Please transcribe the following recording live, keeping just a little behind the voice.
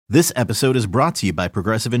This episode is brought to you by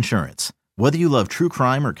Progressive Insurance. Whether you love true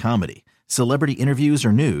crime or comedy, celebrity interviews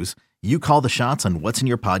or news, you call the shots on what's in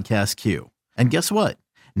your podcast queue. And guess what?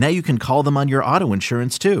 Now you can call them on your auto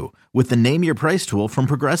insurance too with the Name Your Price tool from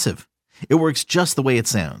Progressive. It works just the way it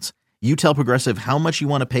sounds. You tell Progressive how much you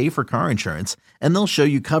want to pay for car insurance, and they'll show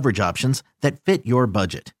you coverage options that fit your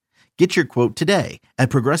budget. Get your quote today at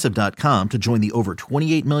Progressive.com to join the over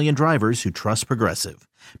 28 million drivers who trust Progressive.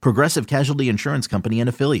 Progressive Casualty Insurance Company and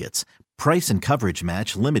Affiliates. Price and coverage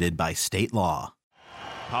match limited by state law.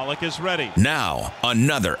 Pollock is ready. Now,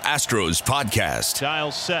 another Astros podcast.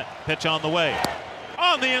 Giles set. Pitch on the way.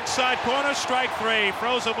 On the inside corner, strike three.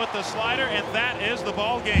 Froze him with the slider, and that is the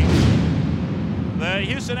ball game. The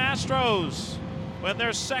Houston Astros win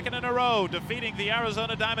their second in a row, defeating the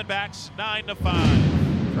Arizona Diamondbacks 9-5.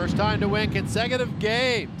 First time to win consecutive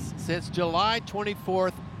games since July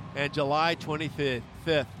 24th and July 25th.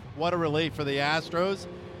 What a relief for the Astros.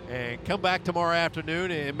 And come back tomorrow afternoon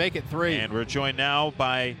and make it 3. And we're joined now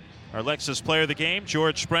by our Lexus player of the game,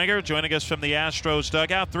 George Springer, joining us from the Astros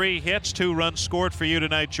dugout. 3 hits, 2 runs scored for you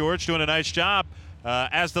tonight, George. Doing a nice job.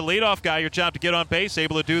 As the leadoff guy, your job to get on base,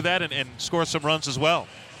 able to do that and score some runs as well.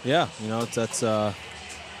 Yeah, that's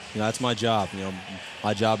my job.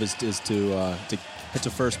 My job is to hit to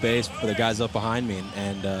first base for the guys up behind me,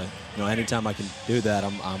 and anytime I can do that,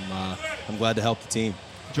 I'm glad to help the team.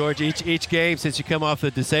 George, each game since you come off the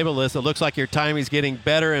disabled list, it looks like your timing's getting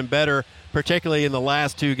better and better, particularly in the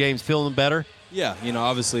last 2 games. Feeling better? Yeah,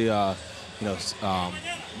 obviously,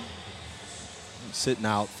 sitting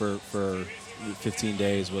out for 15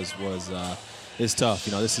 days is tough.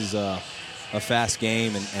 This is a fast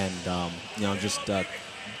game, and I'm just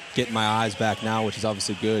getting my eyes back now, which is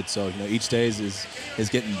obviously good. So each day is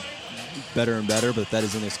getting better and better, but that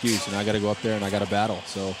is an excuse. I got to go up there and I got to battle.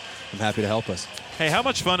 So I'm happy to help us. Hey, how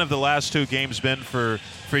much fun have the last 2 games been for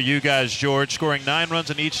you guys, George? Scoring 9 runs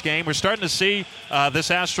in each game. We're starting to see this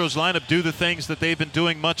Astros lineup do the things that they've been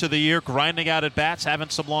doing much of the year, grinding out at bats, having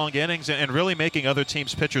some long innings, and really making other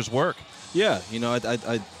teams' pitchers work. Yeah,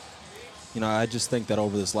 I just think that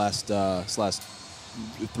over this last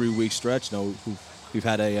 3-week stretch, we've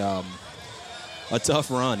had a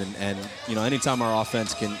tough run, and anytime our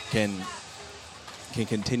offense can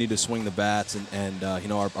continue to swing the bats, and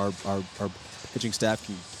our pitching staff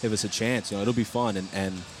can give us a chance, it'll be fun.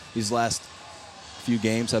 And these last few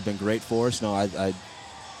games have been great for us. I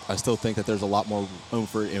still think that there's a lot more room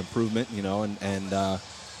for improvement. We're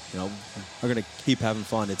going to keep having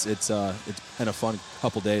fun. It's been a fun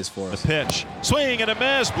couple days for us. The pitch. Swing and a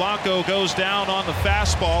miss. Blanco goes down on the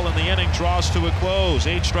fastball, and the inning draws to a close.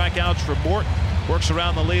 8 strikeouts for Morton. Works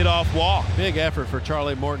around the leadoff walk. Big effort for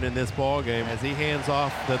Charlie Morton in this ball game as he hands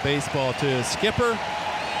off the baseball to his skipper.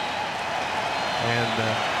 And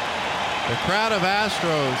the crowd of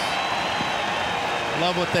Astros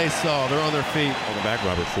love what they saw. They're on their feet. Welcome back.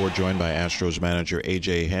 Robert Ford joined by Astros manager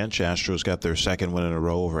A.J. Hinch. Astros got their second win in a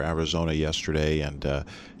row over Arizona yesterday, and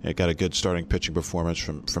it got a good starting pitching performance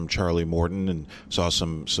from Charlie Morton, and saw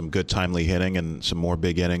some good timely hitting and some more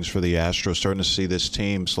big innings for the Astros. Starting to see this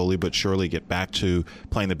team slowly but surely get back to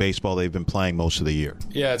playing the baseball they've been playing most of the year.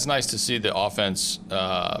 Yeah, it's nice to see the offense,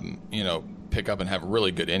 pick up and have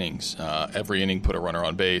really good innings. Every inning put a runner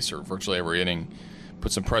on base, or virtually every inning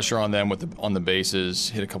put some pressure on them on the bases,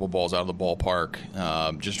 hit a couple balls out of the ballpark.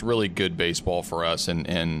 Just really good baseball for us,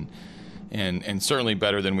 and certainly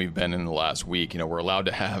better than we've been in the last week. We're allowed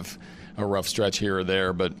to have a rough stretch here or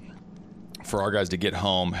there, but for our guys to get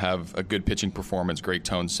home, have a good pitching performance, great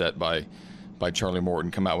tone set by Charlie Morton,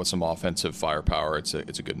 come out with some offensive firepower, it's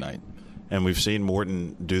a good night. And we've seen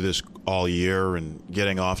Morton do this all year, and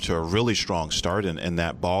getting off to a really strong start in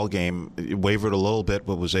that ball game. It wavered a little bit,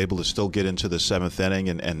 but was able to still get into the 7th inning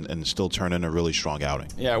and still turn in a really strong outing.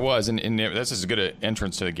 Yeah, it was. And that's as good an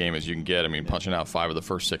entrance to the game as you can get. Punching out 5 of the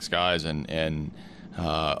first 6 guys and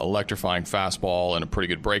electrifying fastball and a pretty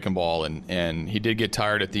good breaking ball. And he did get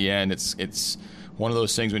tired at the end. It's one of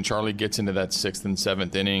those things when Charlie gets into that 6th and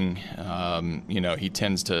 7th inning, he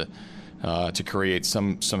tends to create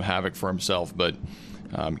some havoc for himself, but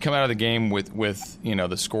come out of the game with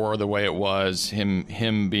the score the way it was,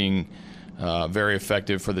 him being very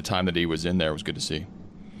effective for the time that he was in there was good to see.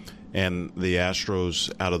 And the Astros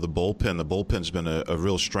out of the bullpen's been a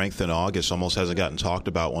real strength in August. Almost hasn't gotten talked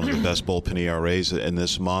about. One of the best bullpen ERAs in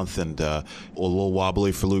this month, and a little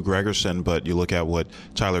wobbly for Lou Gregerson. But you look at what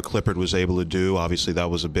Tyler Clippard was able to do. Obviously, that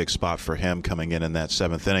was a big spot for him coming in that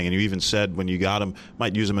seventh inning. And you even said when you got him,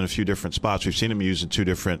 might use him in a few different spots. We've seen him used in two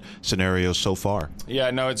different scenarios so far.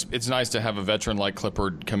 Yeah, no, it's nice to have a veteran like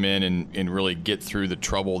Clippard come in and really get through the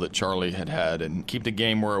trouble that Charlie had and keep the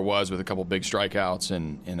game where it was with a couple big strikeouts.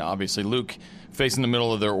 And obviously Luke facing the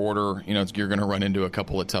middle of their order, you're going to run into a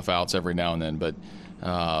couple of tough outs every now and then. But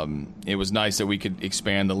it was nice that we could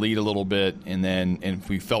expand the lead a little bit, and if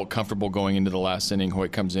we felt comfortable going into the last inning,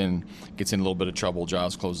 Hoyt comes in, gets in a little bit of trouble,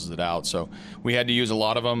 Giles closes it out. So we had to use a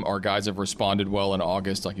lot of them. Our guys have responded well in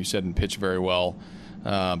August, like you said, and pitched very well,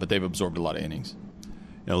 but they've absorbed a lot of innings.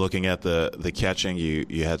 Looking at the catching,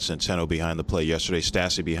 you had Centeno behind the plate yesterday,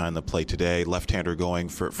 Stassi behind the plate today, left-hander going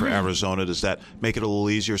for Arizona. Does that make it a little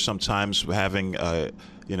easier sometimes having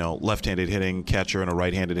left-handed hitting catcher and a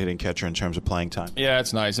right-handed hitting catcher in terms of playing time? Yeah,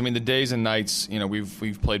 it's nice. I mean, the days and nights,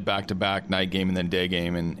 we've played back-to-back, night game and then day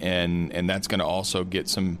game, and that's going to also get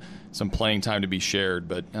some playing time to be shared.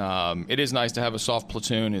 But it is nice to have a soft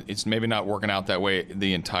platoon. It's maybe not working out that way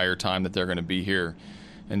the entire time that they're going to be here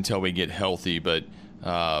until we get healthy, but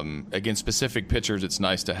against specific pitchers, it's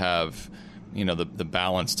nice to have, the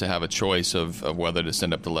balance to have a choice of whether to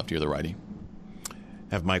send up the lefty or the righty.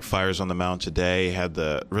 Have Mike Fiers on the mound today. Had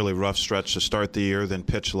the really rough stretch to start the year, then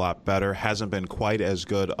pitched a lot better. Hasn't been quite as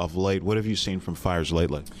good of late. What have you seen from Fiers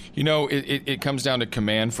lately? It comes down to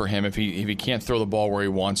command for him. If he can't throw the ball where he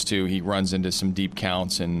wants to, he runs into some deep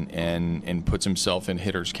counts and puts himself in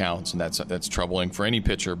hitters' counts, and that's troubling for any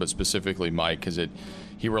pitcher, but specifically Mike, because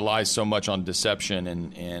he relies so much on deception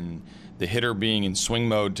and the hitter being in swing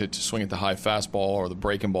mode to swing at the high fastball or the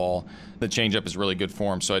breaking ball. The changeup is really good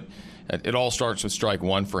for him. So it all starts with strike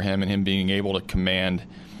one for him and him being able to command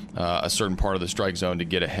a certain part of the strike zone to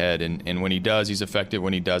get ahead. And when he does, he's effective.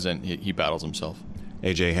 When he doesn't, he battles himself.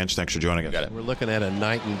 A.J. Hinch, thanks for joining us. Got it. We're looking at a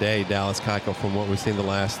night and day Dallas Keuchel from what we've seen the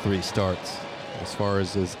last three starts as far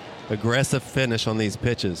as his aggressive finish on these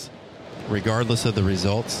pitches. Regardless of the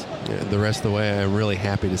results, the rest of the way, I'm really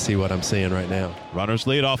happy to see what I'm seeing right now. Runners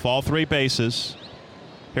lead off all three bases.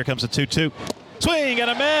 Here comes a 2-2. Swing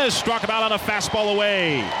and a miss. Struck him out on a fastball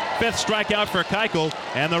away. Fifth strikeout for Keuchel,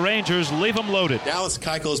 and the Rangers leave him loaded. Dallas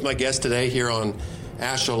Keuchel is my guest today here on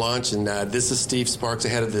Astro Launch, and this is Steve Sparks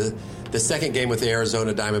ahead of the second game with the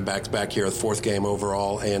Arizona Diamondbacks back here, the fourth game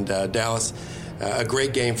overall. And Dallas, a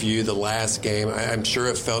great game for you, the last game. I'm sure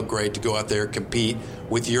it felt great to go out there, compete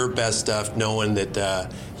with your best stuff, knowing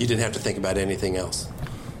that you didn't have to think about anything else.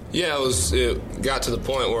 Yeah, it got to the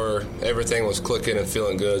point where everything was clicking and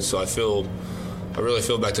feeling good, so I really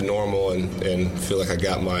feel back to normal and feel like I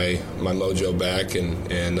got my mojo back,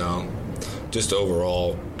 and just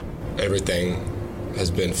overall, everything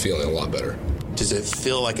has been feeling a lot better. Does it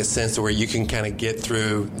feel like a sense where you can kind of get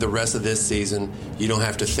through the rest of this season? You don't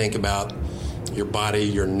have to think about your body,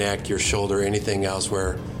 your neck, your shoulder, anything else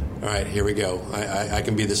where, all right, here we go. I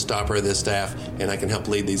can be the stopper of this staff, and I can help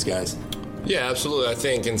lead these guys. Yeah, absolutely. I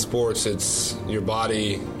think in sports, it's your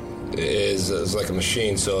body is like a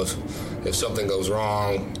machine. So if something goes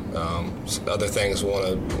wrong, other things want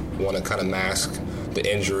to kind of mask the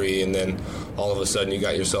injury, and then all of a sudden you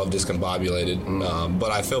got yourself discombobulated.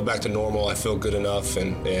 But I feel back to normal. I feel good enough,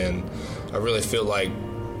 and I really feel like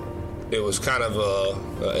it was kind of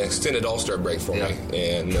an extended All-Star break for me,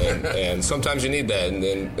 and sometimes you need that, and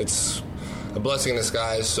then it's a blessing in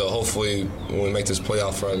disguise. So hopefully, when we make this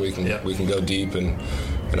playoff run, we can go deep, and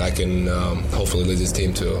I can hopefully lead this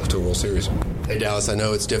team to a World Series. Hey Dallas, I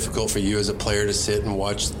know it's difficult for you as a player to sit and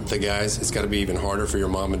watch the guys. It's got to be even harder for your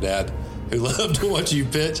mom and dad, who love to watch you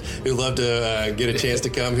pitch, who love to get a chance to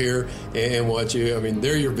come here and watch you. I mean,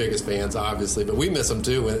 they're your biggest fans, obviously, but we miss them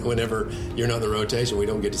too. Whenever you're not in the rotation, we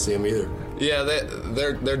don't get to see them either. Yeah,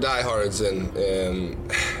 they're diehards, and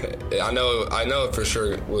I know it for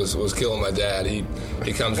sure was killing my dad.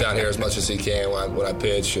 He comes down here as much as he can when I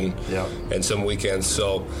pitch and some weekends.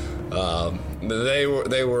 So they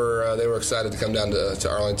were excited to come down to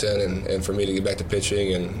Arlington and for me to get back to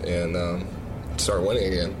pitching and start winning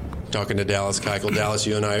again. Talking to Dallas Keuchel. Dallas,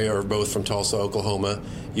 you and I are both from Tulsa, Oklahoma.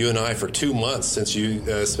 You and I, for 2 months, since you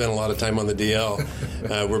spent a lot of time on the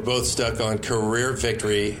DL, we're both stuck on career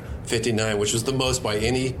victory 59, which was the most by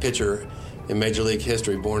any pitcher in Major League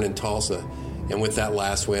history born in Tulsa. And with that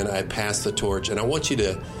last win, I passed the torch. And I want you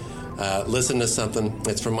to listen to something.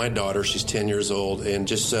 It's from my daughter. She's 10 years old. And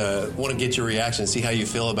just want to get your reaction, see how you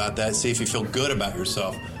feel about that, see if you feel good about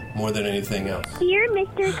yourself more than anything else. Dear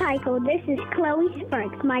Mr. Keuchel, this is Chloe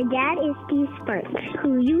Sparks. My dad is Steve Sparks,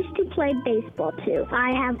 who used to play baseball too.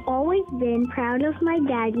 I have always been proud of my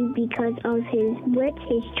daddy because of his wit,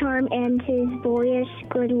 his charm, and his boyish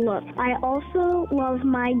good look. I also love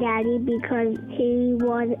my daddy because he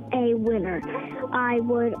was a winner. I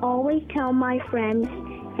would always tell my friends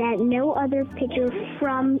that no other pitcher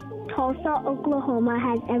from Tulsa, Oklahoma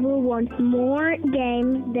has ever won more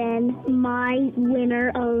games than my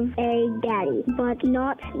winner of a daddy. But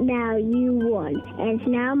not now, you won. And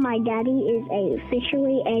now my daddy is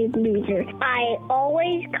officially a loser. I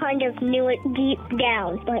always kind of knew it deep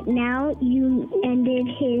down, but now you ended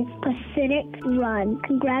his pathetic run.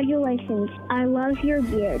 Congratulations. I love your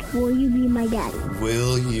beard. Will you be my daddy?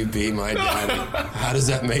 Will you be my daddy? How does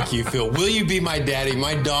that make you feel? Will you be my daddy?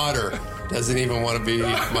 My daughter doesn't even want to be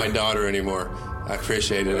my daughter anymore. I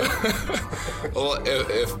appreciated it. Well,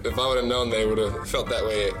 if I would have known they would have felt that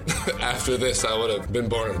way after this, I would have been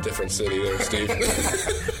born in a different city there, Steve.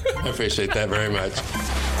 I appreciate that very much.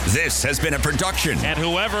 This has been a production. And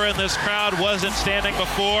whoever in this crowd wasn't standing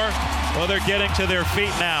before, well, they're getting to their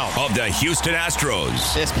feet now. Of the Houston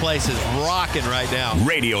Astros. This place is rocking right now.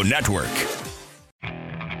 Radio Network.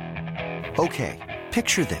 Okay,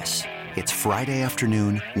 picture this. It's Friday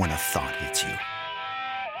afternoon when a thought hits you.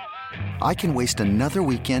 I can waste another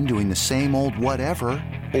weekend doing the same old whatever,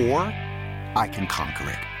 or I can conquer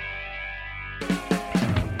it.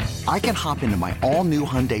 I can hop into my all-new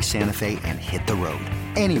Hyundai Santa Fe and hit the road.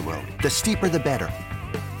 Any road. The steeper, the better.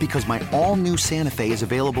 Because my all-new Santa Fe is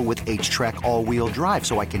available with H-Track all-wheel drive,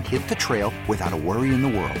 so I can hit the trail without a worry in the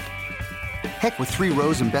world. Heck, with 3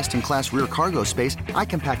 rows and best-in-class rear cargo space, I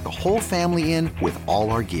can pack the whole family in with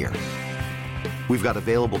all our gear. We've got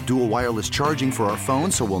available dual wireless charging for our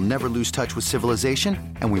phones, so we'll never lose touch with civilization,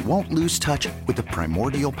 and we won't lose touch with the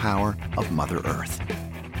primordial power of Mother Earth.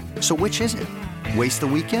 So which is it? Waste the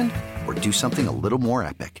weekend or do something a little more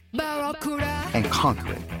epic? And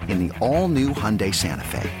conquer it in the all-new Hyundai Santa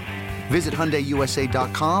Fe. Visit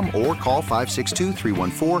HyundaiUSA.com or call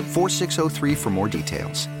 562-314-4603 for more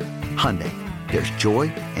details. Hyundai, there's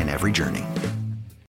joy in every journey.